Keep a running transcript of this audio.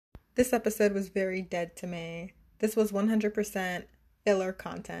This episode was very dead to me. This was 100% filler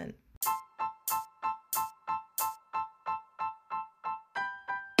content.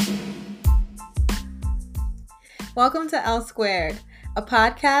 Welcome to L Squared, a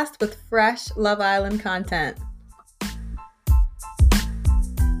podcast with fresh Love Island content.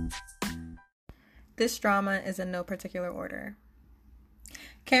 This drama is in no particular order.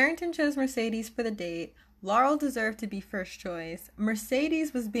 Carrington chose Mercedes for the date. Laurel deserved to be first choice.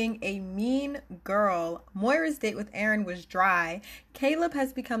 Mercedes was being a mean girl. Moira's date with Aaron was dry. Caleb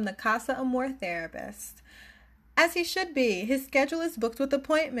has become the Casa Amor therapist. As he should be. His schedule is booked with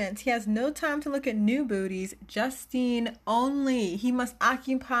appointments. He has no time to look at new booties. Justine only. He must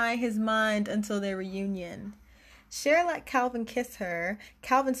occupy his mind until their reunion. Cher let Calvin kiss her.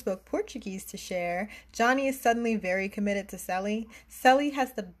 Calvin spoke Portuguese to Cher. Johnny is suddenly very committed to Celly. Celly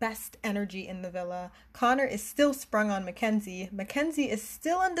has the best energy in the villa. Connor is still sprung on Mackenzie. Mackenzie is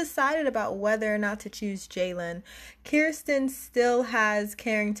still undecided about whether or not to choose Jalen. Kirsten still has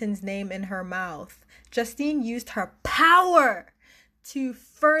Carrington's name in her mouth. Justine used her power to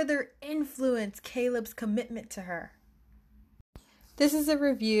further influence Caleb's commitment to her. This is a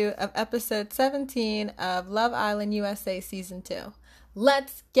review of episode 17 of Love Island USA Season 2.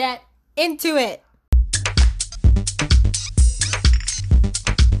 Let's get into it!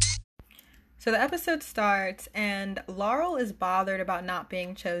 So the episode starts and Laurel is bothered about not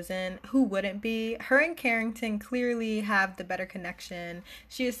being chosen. Who wouldn't be? Her and Carrington clearly have the better connection.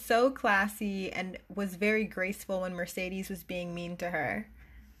 She is so classy and was very graceful when Mercedes was being mean to her.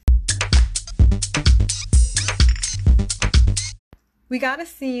 We got a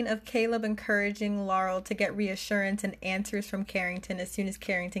scene of Caleb encouraging Laurel to get reassurance and answers from Carrington as soon as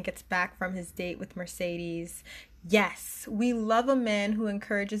Carrington gets back from his date with Mercedes. Yes, we love a man who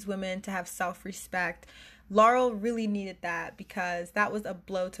encourages women to have self-respect. Laurel really needed that because that was a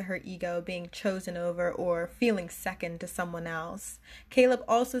blow to her ego being chosen over or feeling second to someone else. Caleb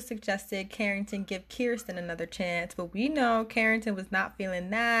also suggested Carrington give Kirsten another chance, but we know Carrington was not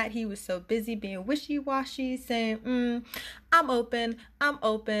feeling that. He was so busy being wishy-washy, saying, I'm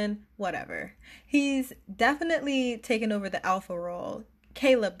open, whatever. He's definitely taken over the alpha role.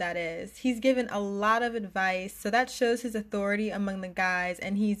 Caleb, that is. He's given a lot of advice, so that shows his authority among the guys,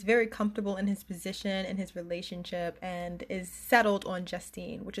 and he's very comfortable in his position, in his relationship, and is settled on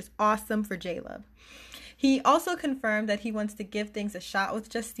Justine, which is awesome for Caleb. He also confirmed that he wants to give things a shot with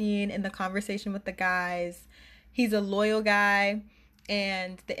Justine in the conversation with the guys. He's a loyal guy,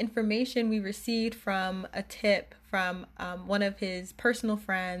 and the information we received from a tip from one of his personal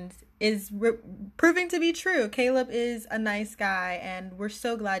friends is proving to be true. Caleb is a nice guy, and we're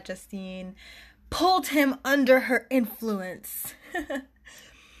so glad Justine pulled him under her influence.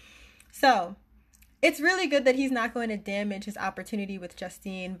 So, it's really good that he's not going to damage his opportunity with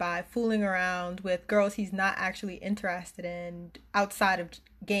Justine by fooling around with girls he's not actually interested in outside of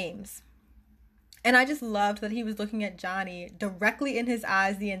games. And I just loved that he was looking at Johnny directly in his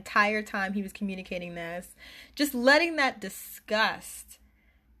eyes the entire time he was communicating this. Just letting that disgust,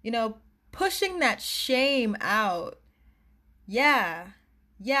 pushing that shame out. Yeah,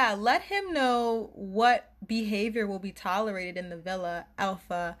 let him know what behavior will be tolerated in the villa,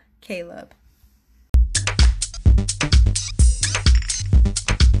 Alpha Caleb.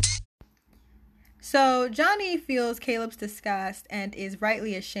 So Johnny feels Caleb's disgust and is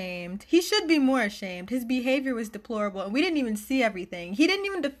rightly ashamed. He should be more ashamed. His behavior was deplorable and we didn't even see everything. He didn't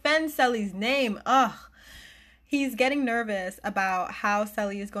even defend Celly's name. He's getting nervous about how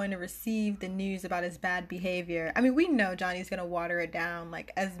Celly is going to receive the news about his bad behavior. I mean, we know Johnny's going to water it down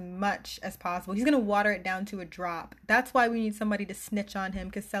like as much as possible. He's going to water it down to a drop. That's why we need somebody to snitch on him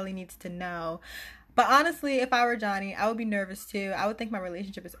because Celly needs to know. But honestly, if I were Johnny, I would be nervous too. I would think my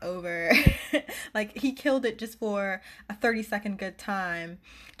relationship is over. Like, he killed it just for a 30-second good time.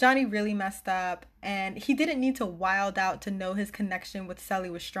 Johnny really messed up, and he didn't need to wild out to know his connection with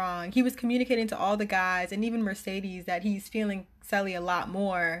Celly was strong. He was communicating to all the guys, and even Mercedes, that he's feeling Celly a lot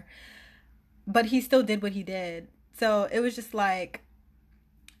more. But he still did what he did. So it was just like,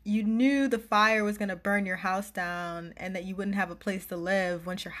 you knew the fire was going to burn your house down and that you wouldn't have a place to live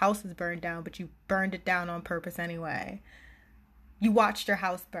once your house was burned down, but you burned it down on purpose anyway. You watched your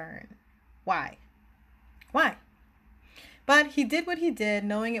house burn. Why? But he did what he did,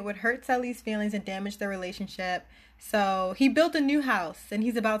 knowing it would hurt Celly's feelings and damage their relationship. So he built a new house and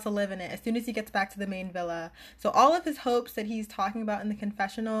he's about to live in it as soon as he gets back to the main villa. So all of his hopes that he's talking about in the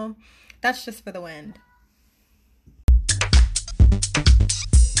confessional, that's just for the wind.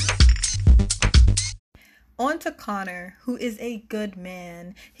 On to Connor, who is a good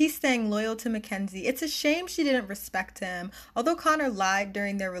man. He's staying loyal to Mackenzie. It's a shame she didn't respect him. Although Connor lied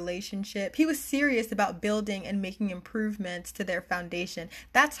during their relationship, he was serious about building and making improvements to their foundation.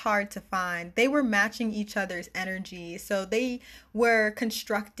 That's hard to find. They were matching each other's energy, so they were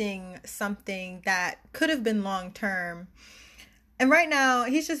constructing something that could have been long term. And right now,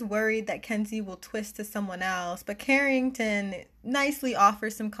 he's just worried that Kenzie will twist to someone else. But Carrington nicely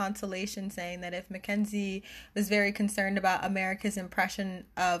offers some consolation, saying that if Mackenzie was very concerned about America's impression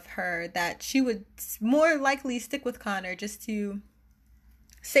of her, that she would more likely stick with Connor just to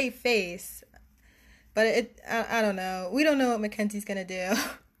save face. But I don't know. We don't know what Mackenzie's going to do.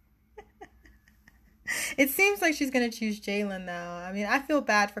 It seems like she's going to choose Jalen, though. I mean, I feel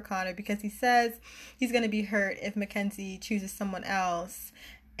bad for Connor because he says he's going to be hurt if Mackenzie chooses someone else.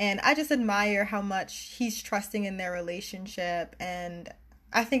 And I just admire how much he's trusting in their relationship. And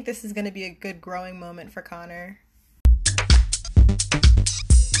I think this is going to be a good growing moment for Connor.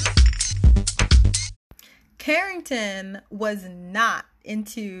 Carrington was not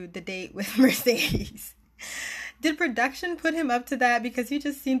into the date with Mercedes. Did production put him up to that? Because he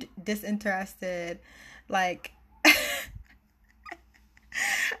just seemed disinterested. Like,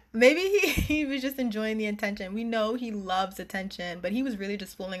 maybe he was just enjoying the attention. We know he loves attention, but he was really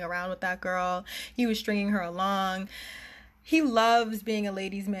just fooling around with that girl. He was stringing her along. He loves being a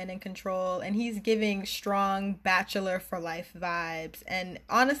ladies' man in control, and he's giving strong bachelor for life vibes. And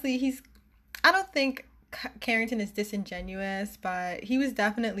honestly, I don't think Carrington is disingenuous, but he was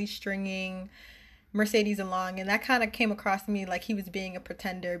definitely stringing Mercedes along, and that kind of came across to me like he was being a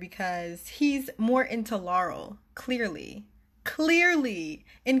pretender because he's more into Laurel. Clearly,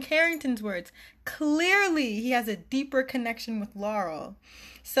 in Carrington's words, clearly he has a deeper connection with Laurel.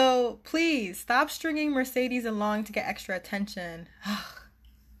 So please stop stringing Mercedes along to get extra attention.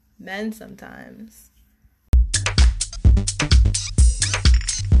 Men sometimes.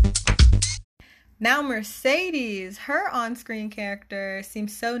 Now Mercedes, her on-screen character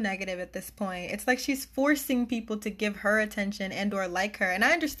seems so negative at this point. It's like she's forcing people to give her attention and or like her. And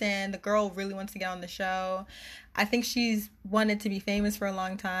I understand the girl really wants to get on the show. I think she's wanted to be famous for a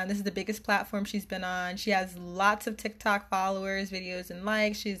long time. This is the biggest platform she's been on. She has lots of TikTok followers, videos, and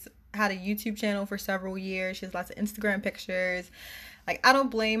likes. She's had a YouTube channel for several years. She has lots of Instagram pictures. Like, I don't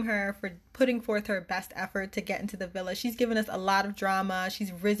blame her for putting forth her best effort to get into the villa. She's given us a lot of drama.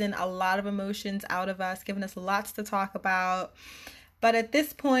 She's risen a lot of emotions out of us, given us lots to talk about. But at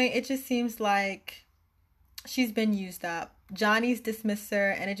this point, it just seems like she's been used up. Johnny's dismissed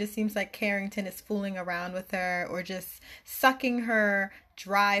her, and it just seems like Carrington is fooling around with her or just sucking her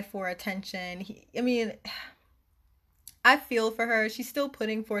dry for attention. I feel for her. She's still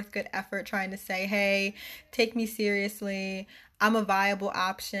putting forth good effort trying to say, hey, take me seriously. I'm a viable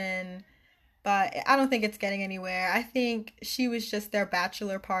option. But I don't think it's getting anywhere. I think she was just their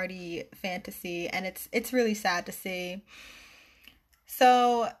bachelor party fantasy, and it's really sad to see.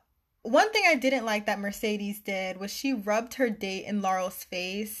 So one thing I didn't like that Mercedes did was she rubbed her date in Laurel's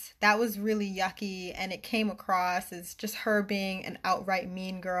face. That was really yucky, and it came across as just her being an outright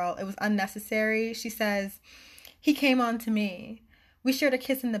mean girl. It was unnecessary. She says, he came on to me. We shared a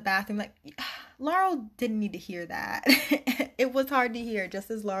kiss in the bathroom. Like, Laurel didn't need to hear that. It was hard to hear,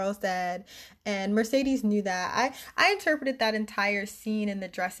 just as Laurel said. And Mercedes knew that. I interpreted that entire scene in the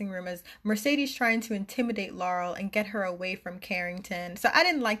dressing room as Mercedes trying to intimidate Laurel and get her away from Carrington. So I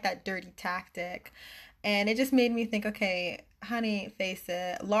didn't like that dirty tactic. And it just made me think, okay, honey, face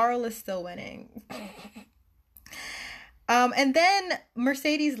it. Laurel is still winning. And then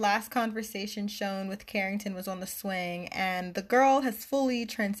Mercedes' last conversation shown with Carrington was on the swing, and the girl has fully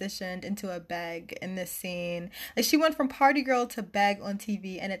transitioned into a beg in this scene. Like, she went from party girl to beg on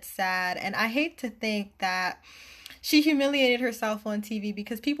TV, and it's sad. And I hate to think that she humiliated herself on TV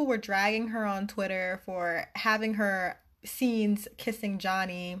because people were dragging her on Twitter for having her scenes kissing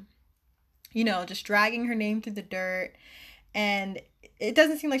Johnny, just dragging her name through the dirt. And it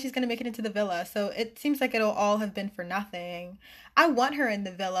doesn't seem like she's going to make it into the villa. So it seems like it'll all have been for nothing. I want her in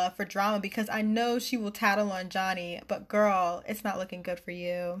the villa for drama because I know she will tattle on Johnny. But girl, it's not looking good for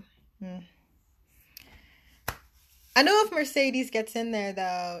you. I know if Mercedes gets in there,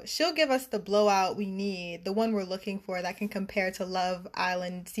 though, she'll give us the blowout we need. The one we're looking for that can compare to Love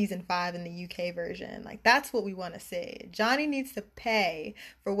Island Season 5 in the UK version. Like, that's what we want to see. Johnny needs to pay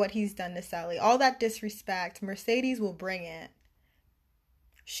for what he's done to Sally. All that disrespect, Mercedes will bring it.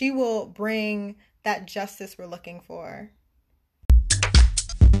 She will bring that justice we're looking for.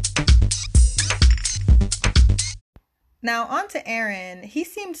 Now, on to Aaron. He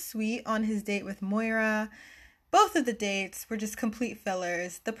seemed sweet on his date with Moira. Both of the dates were just complete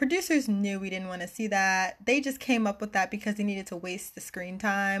fillers. The producers knew we didn't want to see that. They just came up with that because they needed to waste the screen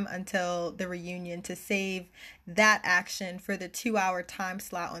time until the reunion to save that action for the 2-hour time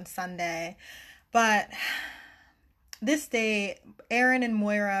slot on Sunday. But this day, Aaron and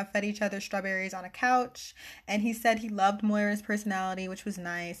Moira fed each other strawberries on a couch, and he said he loved Moira's personality, which was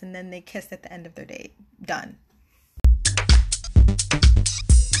nice, and then they kissed at the end of their date. Done.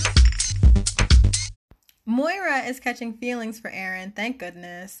 Moira is catching feelings for Aaron, thank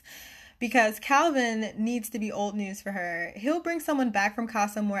goodness, because Calvin needs to be old news for her. He'll bring someone back from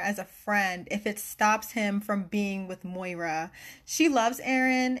Casa Amor as a friend if it stops him from being with Moira. She loves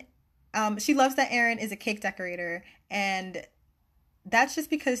Aaron. She loves that Aaron is a cake decorator, and that's just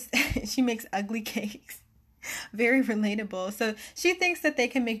because she makes ugly cakes. Very relatable. So she thinks that they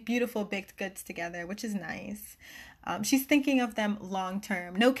can make beautiful baked goods together, which is nice. She's thinking of them long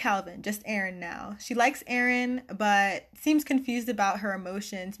term. No Calvin, just Aaron now. She likes Aaron, but seems confused about her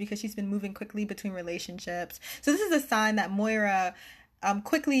emotions because she's been moving quickly between relationships. So this is a sign that Moira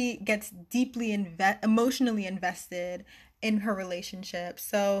quickly gets deeply emotionally invested in her relationship.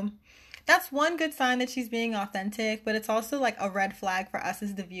 So that's one good sign that she's being authentic, but it's also like a red flag for us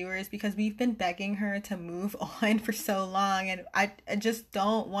as the viewers because we've been begging her to move on for so long, and I just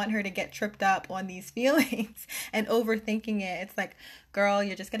don't want her to get tripped up on these feelings and overthinking it. It's like, girl,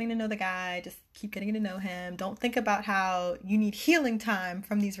 you're just getting to know the guy, just keep getting to know him. Don't think about how you need healing time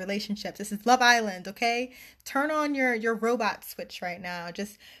from these relationships. This is Love Island, okay? Turn on your robot switch right now.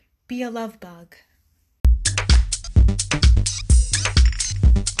 Just be a love bug.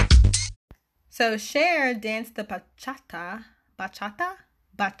 So Cher danced the bachata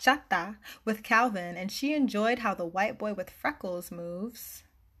with Calvin, and she enjoyed how the white boy with freckles moves.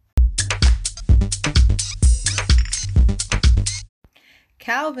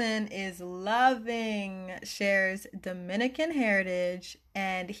 Calvin is loving Cher's Dominican heritage,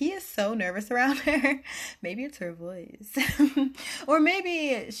 and he is so nervous around her. Maybe it's her voice. Or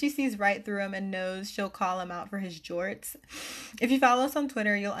maybe she sees right through him and knows she'll call him out for his jorts. If you follow us on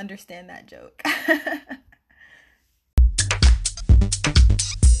Twitter, you'll understand that joke.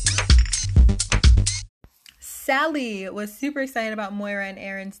 Sally was super excited about Moira and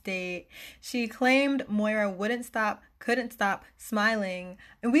Aaron's date. She claimed Moira couldn't stop smiling.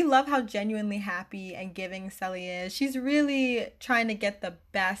 And we love how genuinely happy and giving Sally is. She's really trying to get the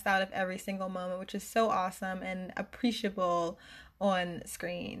best out of every single moment, which is so awesome and appreciable on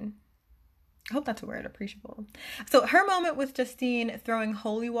screen. I hope that's a word, appreciable. So her moment with Justine throwing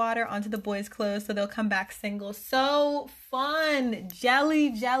holy water onto the boys' clothes so they'll come back single. So fun.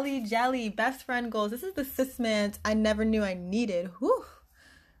 Jelly, jelly, jelly. Best friend goals. This is the sis man I never knew I needed. Whew.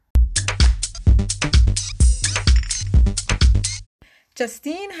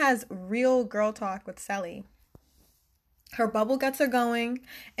 Justine has real girl talk with Sally. Her bubble guts are going,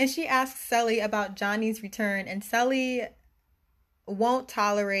 and she asks Sally about Johnny's return, and Sally won't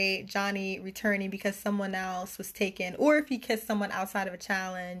tolerate Johnny returning because someone else was taken, or if he kissed someone outside of a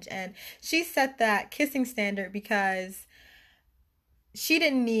challenge. And she set that kissing standard because she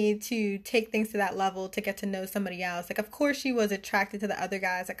didn't need to take things to that level to get to know somebody else. Like, of course she was attracted to the other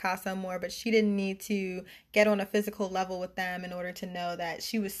guys at Casa Amor, but she didn't need to get on a physical level with them in order to know that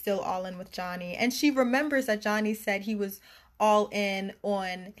she was still all in with Johnny. And she remembers that Johnny said he was all in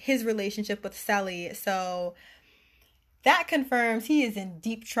on his relationship with Sally. So that confirms he is in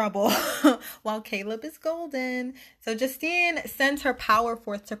deep trouble while Caleb is golden. So Justine sends her power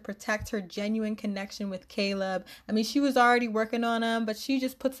forth to protect her genuine connection with Caleb. I mean, she was already working on him, but she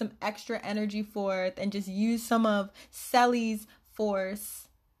just put some extra energy forth and just used some of Sally's force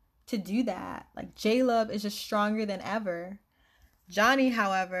to do that. Like, J-Love is just stronger than ever. Johnny,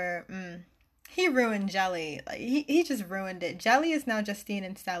 however, he ruined Jelly. Like, he just ruined it. Jelly is now Justine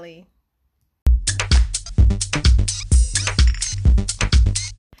and Sally.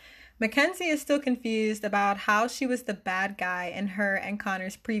 Mackenzie is still confused about how she was the bad guy in her and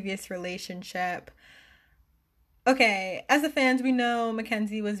Connor's previous relationship. Okay, as the fans, we know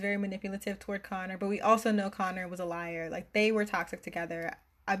Mackenzie was very manipulative toward Connor, but we also know Connor was a liar. Like, they were toxic together.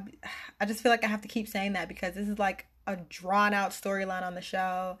 I just feel like I have to keep saying that because this is like a drawn out storyline on the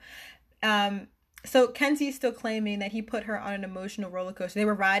show. So Kenzie's still claiming that he put her on an emotional roller coaster. They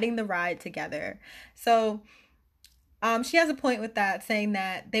were riding the ride together. So she has a point with that, saying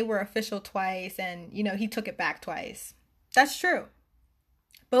that they were official twice and, you know, he took it back twice. That's true.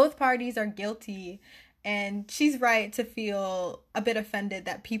 Both parties are guilty And she's right to feel a bit offended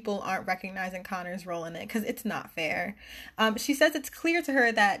that people aren't recognizing Connor's role in it, because it's not fair. She says it's clear to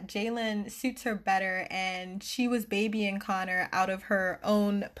her that Jalen suits her better, and she was babying Connor out of her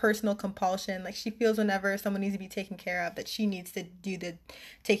own personal compulsion. Like, she feels whenever someone needs to be taken care of, that she needs to do the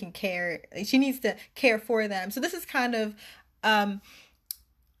taking care. She needs to care for them. So this is kind of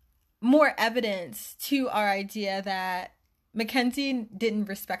more evidence to our idea that Mackenzie didn't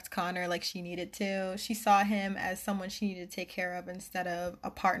respect Connor like she needed to. She saw him as someone she needed to take care of instead of a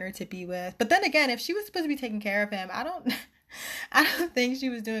partner to be with. But then again, if she was supposed to be taking care of him, I don't think she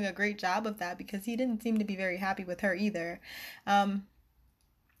was doing a great job of that, because he didn't seem to be very happy with her either. I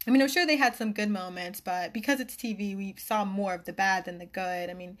mean, I'm sure they had some good moments, but because it's TV, we saw more of the bad than the good.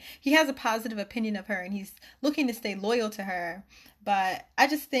 I mean, he has a positive opinion of her and he's looking to stay loyal to her, but I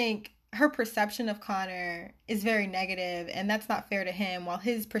just think her perception of Connor is very negative, and that's not fair to him, while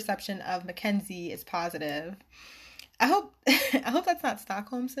his perception of Mackenzie is positive. I hope that's not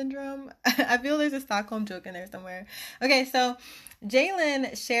Stockholm Syndrome. I feel there's a Stockholm joke in there somewhere. Okay, so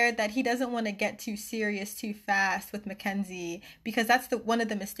Jalen shared that he doesn't want to get too serious too fast with Mackenzie, because that's one of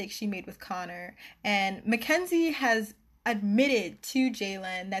the mistakes she made with Connor. And Mackenzie has admitted to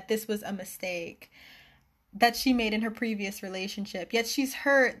Jalen that this was a mistake that she made in her previous relationship. Yet she's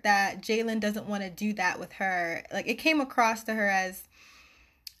hurt that Jalen doesn't want to do that with her. Like, it came across to her as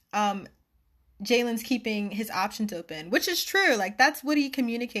Jalen's keeping his options open, which is true. Like, that's what he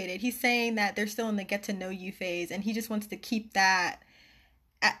communicated. He's saying that they're still in the get to know you phase, and he just wants to keep that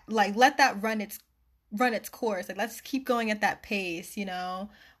let that run its course. Like, let's keep going at that pace, you know?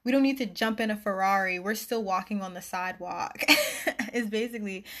 We don't need to jump in a Ferrari. We're still walking on the sidewalk is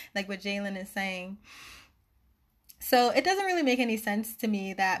basically like what Jalen is saying. So it doesn't really make any sense to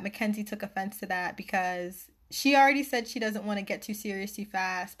me that Mackenzie took offense to that, because she already said she doesn't want to get too serious too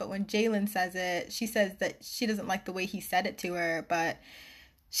fast. But when Jalen says it, she says that she doesn't like the way he said it to her. But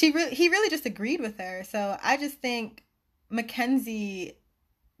he really just agreed with her. So I just think Mackenzie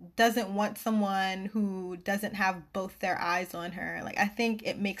doesn't want someone who doesn't have both their eyes on her. Like, I think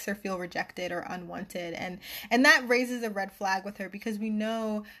it makes her feel rejected or unwanted, and that raises a red flag with her, because we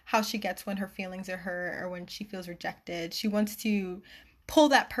know how she gets when her feelings are hurt or when she feels rejected. She wants to pull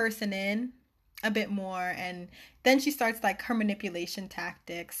that person in a bit more, and then she starts like her manipulation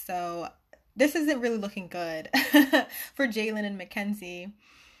tactics. So this isn't really looking good for Jalen and Mackenzie.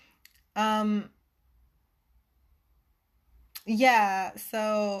 Yeah,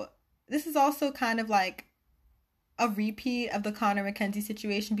 so this is also kind of like a repeat of the Connor Mackenzie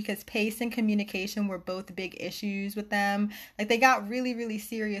situation, because pace and communication were both big issues with them. Like, they got really, really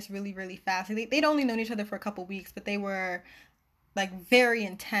serious really, really fast. Like, they'd only known each other for a couple weeks, but they were like very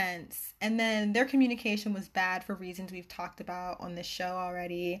intense. And then their communication was bad for reasons we've talked about on this show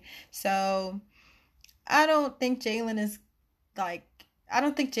already. So I don't think Jalen is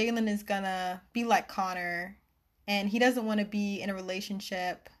gonna be like Connor, and he doesn't want to be in a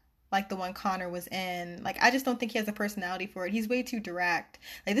relationship like the one Connor was in. Like, I just don't think he has a personality for it. He's way too direct.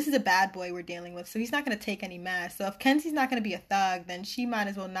 Like, this is a bad boy we're dealing with, so he's not going to take any mess. So if Kenzie's not going to be a thug, then she might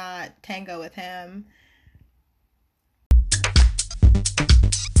as well not tango with him.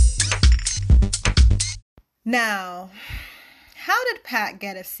 Now, how did Pat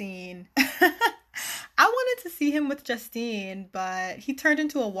get a scene? I wanted to see him with Justine, but he turned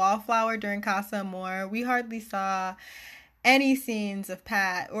into a wallflower during Casa Amor. We hardly saw any scenes of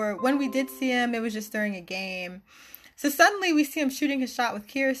Pat, or when we did see him, it was just during a game. So suddenly we see him shooting his shot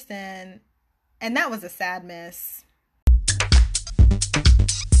with Kirsten, and that was a sad miss.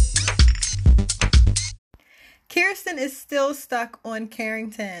 Kirsten is still stuck on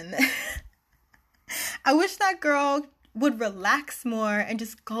Carrington. I wish that girl would relax more and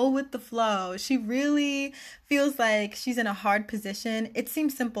just go with the flow. She really feels like she's in a hard position. It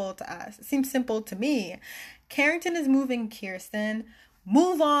seems simple to us. It seems simple to me. Carrington is moving Kirsten.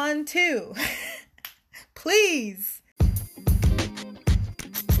 Move on too. Please.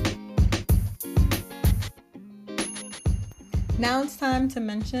 Now it's time to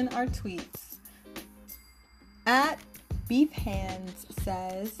mention our tweets. At Beef Hands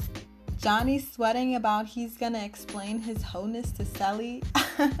says, Johnny's sweating about he's gonna explain his wholeness to Sally.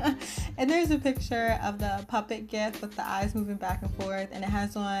 And there's a picture of the puppet gif with the eyes moving back and forth, and it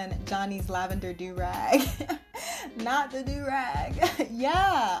has on Johnny's lavender do-rag. Not the do-rag.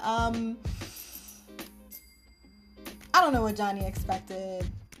 Yeah. I don't know what Johnny expected.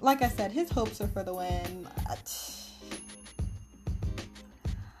 Like I said, his hopes are for the win.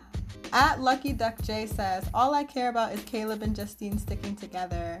 At Lucky Duck J says, all I care about is Caleb and Justine sticking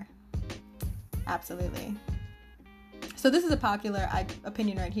together. Absolutely. So this is a popular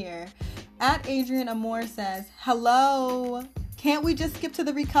opinion right here. At Adrian Amore says, hello, can't we just skip to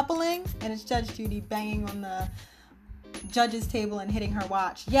the recoupling? And it's Judge Judy banging on the judge's table and hitting her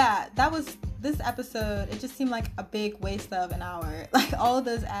watch. Yeah, that was this episode. It just seemed like a big waste of an hour. Like all of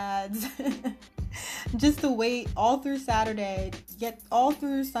those ads just to wait all through Saturday, get all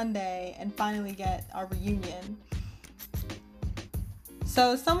through Sunday, and finally get our reunion.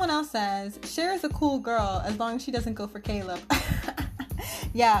 So someone else says, Cher is a cool girl as long as she doesn't go for Caleb.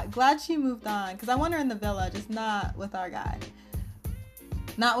 Yeah, glad she moved on, because I want her in the villa, just not with our guy.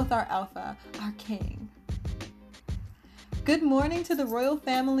 Not with our alpha, our king. Good morning to the royal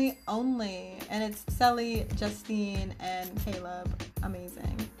family only. And it's Selly, Justine, and Caleb.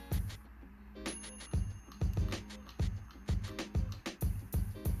 Amazing.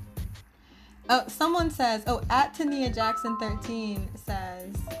 Oh, someone says, at Tania Jackson 13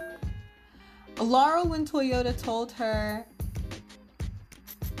 says, Laurel, when Toyota told her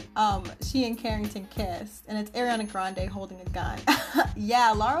she and Carrington kissed, and it's Ariana Grande holding a gun.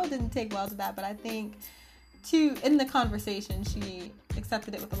 Yeah, Laurel didn't take well to that, but I think in the conversation, she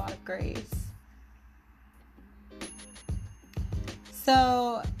accepted it with a lot of grace.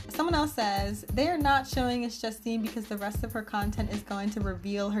 So someone else says, they are not showing us Justine because the rest of her content is going to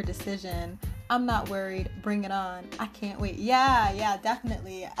reveal her decision. I'm not worried. Bring it on. I can't wait. Yeah,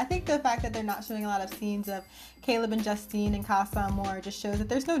 definitely. I think the fact that they're not showing a lot of scenes of Caleb and Justine and Casa Amor just shows that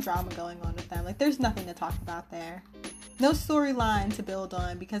there's no drama going on with them. Like, there's nothing to talk about there. No storyline to build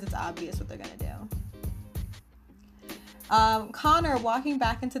on because it's obvious what they're going to do. Connor walking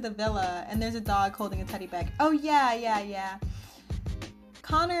back into the villa and there's a dog holding a teddy bear. Oh, yeah.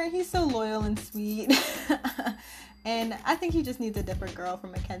 Connor, he's so loyal and sweet. And I think he just needs a different girl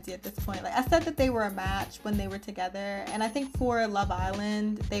from Mackenzie at this point. Like I said that they were a match when they were together. And I think for Love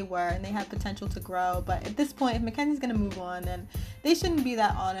Island, they were. And they had potential to grow. But at this point, if Mackenzie's going to move on, then they shouldn't be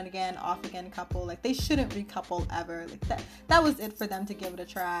that on and again, off again couple. Like they shouldn't recouple ever. Like that was it for them to give it a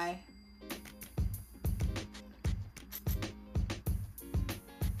try.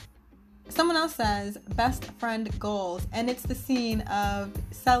 Someone else says, best friend goals. And it's the scene of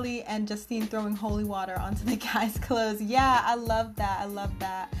Selly and Justine throwing holy water onto the guy's clothes. Yeah, I love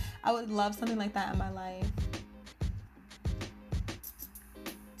that. I would love something like that in my life.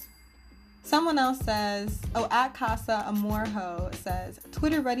 Someone else says, at Casa Amorho says,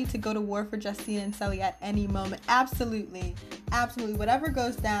 Twitter ready to go to war for Justine and Selly at any moment. Absolutely. Whatever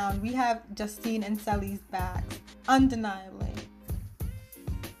goes down, we have Justine and Selly's backs. Undeniably.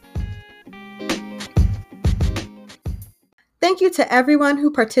 Thank you to everyone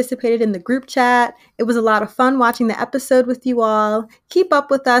who participated in the group chat. It was a lot of fun watching the episode with you all. Keep up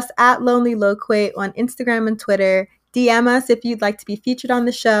with us at Lonely Loquate on Instagram and Twitter. DM us if you'd like to be featured on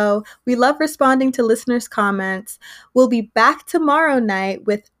the show. We love responding to listeners' comments. We'll be back tomorrow night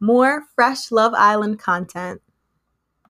with more fresh Love Island content.